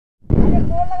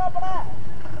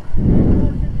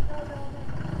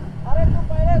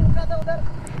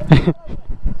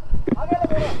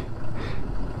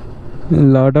A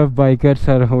lot of bikers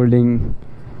are holding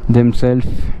themselves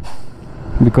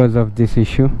because of this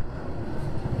issue.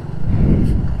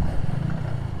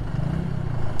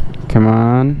 Come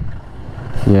on.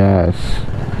 Yes.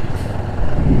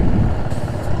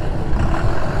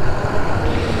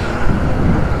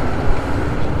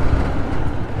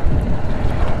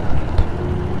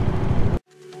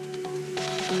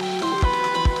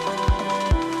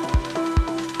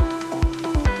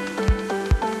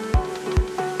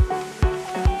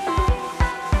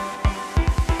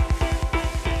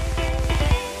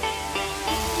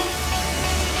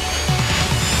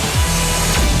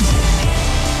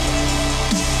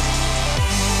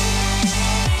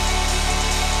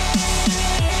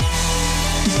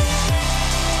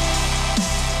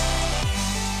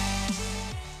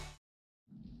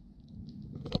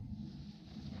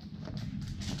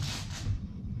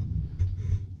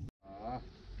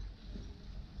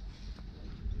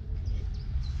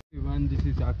 Everyone, this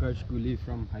is Akash Guli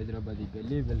from Hyderabad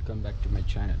Gully. Welcome back to my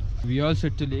channel. We all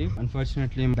set to leave.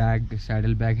 Unfortunately,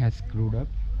 saddle bag has screwed up.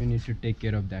 We need to take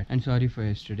care of that. And sorry for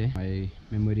yesterday. My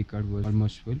memory card was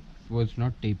almost full. Was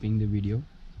not taping the video.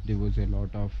 There was a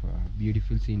lot of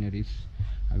beautiful sceneries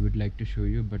I would like to show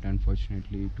you, but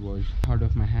unfortunately it was out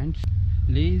of my hands.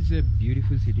 Leh is a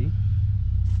beautiful city.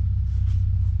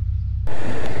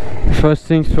 First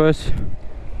things first.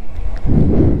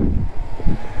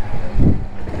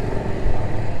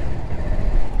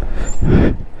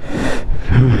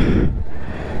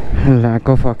 Lack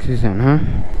of oxygen, huh?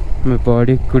 My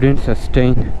body couldn't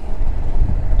sustain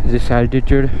this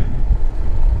altitude.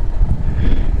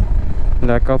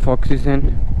 Lack of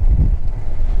oxygen,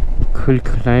 cold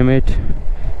climate,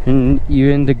 and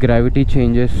even the gravity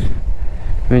changes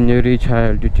when you reach high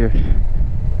altitude.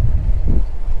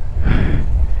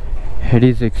 Head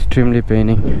is extremely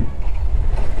paining.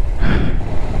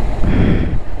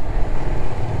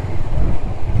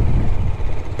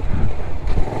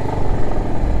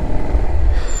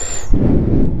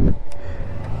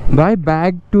 भाई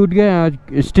bag टूट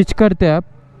गया, stitch करते आप?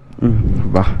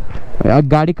 वाह,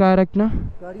 गाड़ी कहाँ रखना?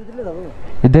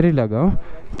 इधर ही लगाओ,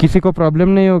 किसी को प्रॉब्लम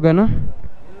नहीं होगा ना?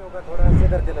 थोड़ा ऐसे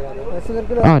करके लगा दो, ऐसे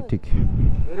करके लगा। हाँ ठीक है।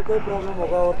 मेरे कोई प्रॉब्लम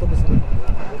होगा और तो किसी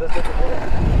उधर से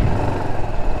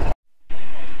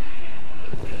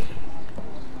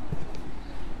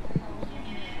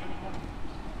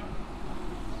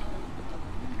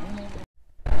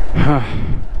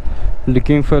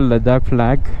Looking for Ladakh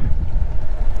flag.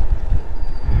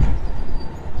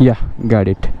 Yeah, got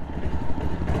it.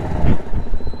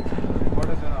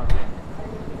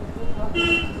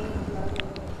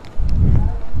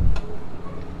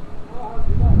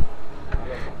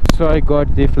 So I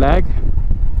got the flag.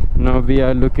 Now we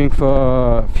are looking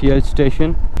for fuel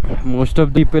station. Most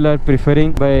of the people are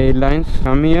preferring by lines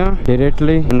come here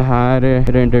directly and hire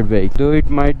a rented vehicle. Though it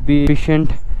might be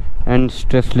efficient and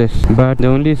stressless, but the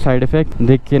only side effect,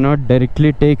 they cannot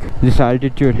directly take this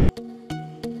altitude.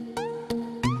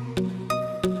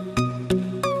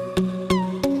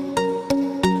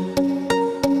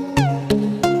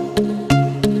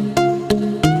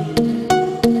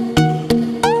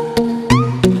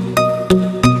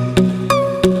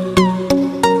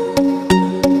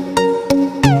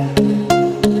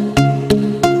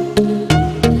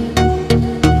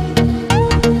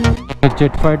 A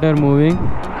jet fighter moving.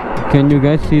 Can you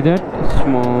guys see that?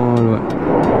 Small one.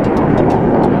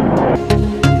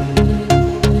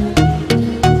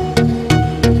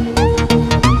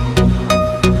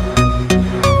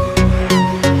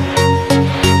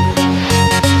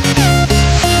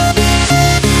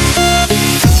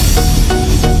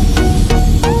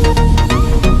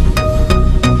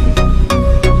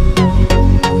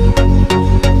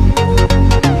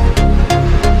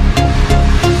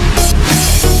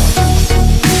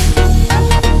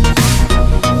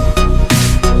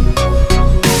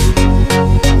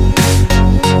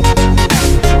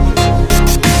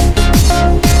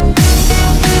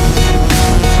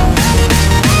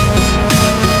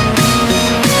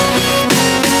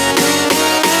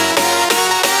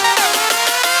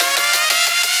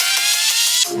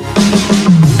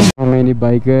 How many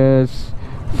bikers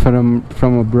from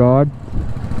abroad?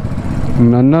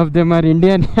 None of them are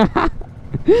Indian.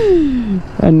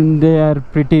 And they are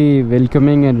pretty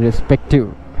welcoming and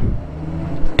respectful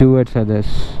towards others.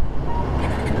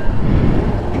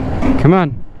 Come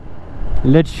on,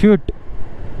 let's shoot.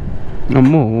 A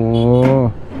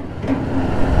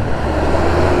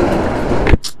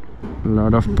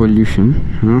lot of pollution,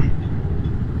 huh?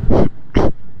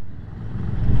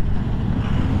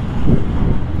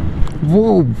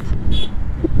 Whoa!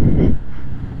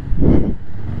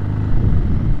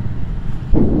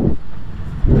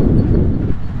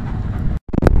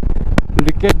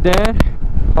 Look at there,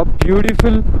 how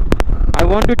beautiful. I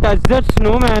want to touch that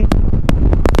snow, man.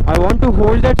 I want to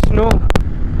hold that snow.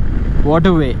 What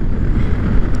a way.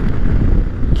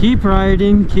 Keep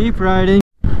riding, keep riding.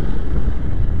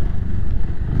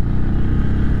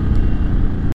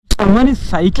 Someone is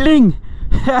cycling.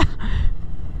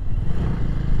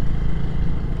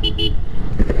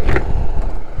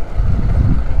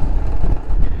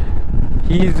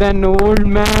 He's an old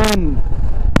man.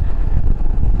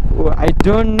 I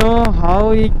don't know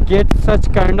how he gets such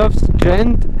kind of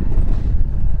strength.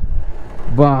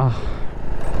 Wow.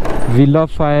 Will of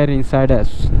fire inside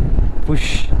us. Push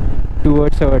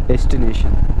towards our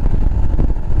destination.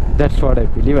 That's what I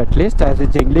believe, at least as a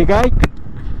jungly guy.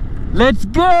 Let's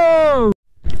go!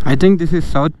 I think this is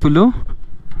South Pulu.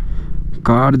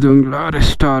 Kardungla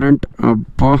restaurant.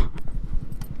 Abba.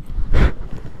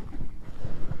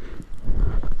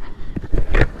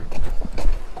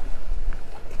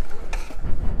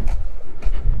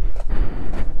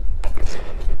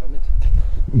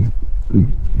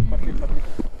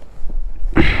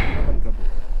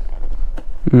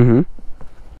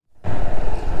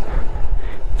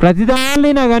 ప్రతిదాన్ని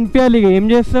నాకు అనిపించాలి, ఇక ఏం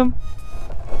చేస్తాం.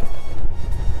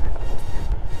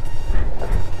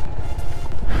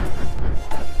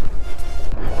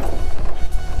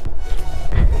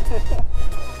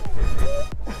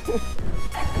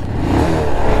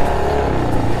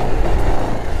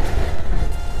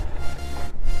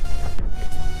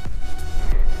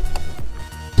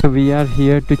 So we are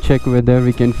here to check whether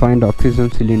we can find oxygen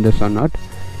cylinders or not.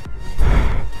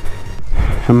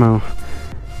 I'm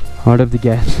out of the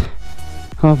gas.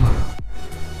 Oh.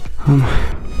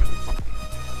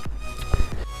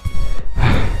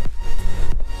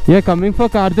 You're coming for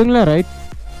Kardungla, right?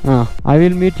 I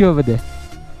will meet you over there.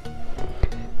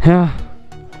 Yeah.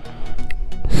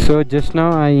 So just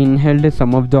now I inhaled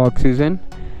some of the oxygen.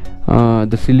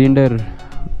 The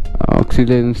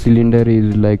oxygen cylinder is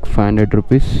like 500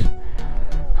 rupees.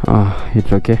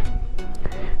 It's okay.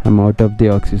 I'm out of the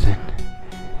oxygen.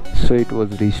 So it was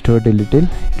restored a little.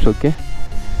 It's okay.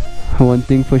 One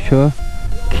thing for sure,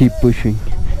 keep pushing,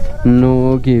 no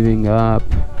giving up.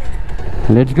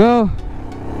 Let's go.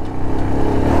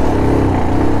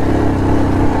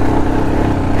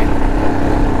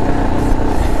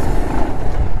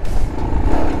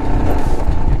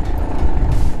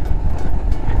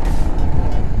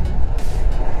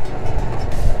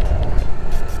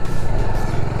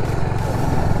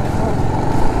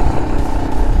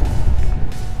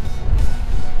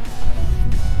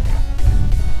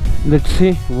 Let's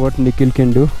see what Nikhil can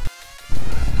do.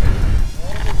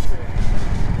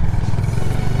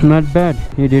 Not bad,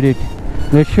 he did it.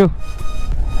 Let's show.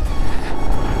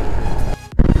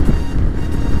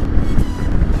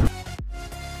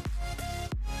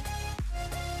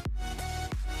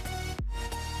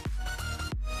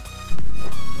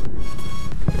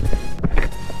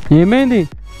 ఏమైంది?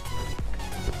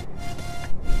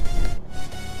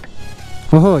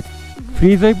 ఓహో,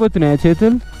 freeze అయిపోతున్నాయా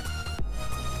చేతులు?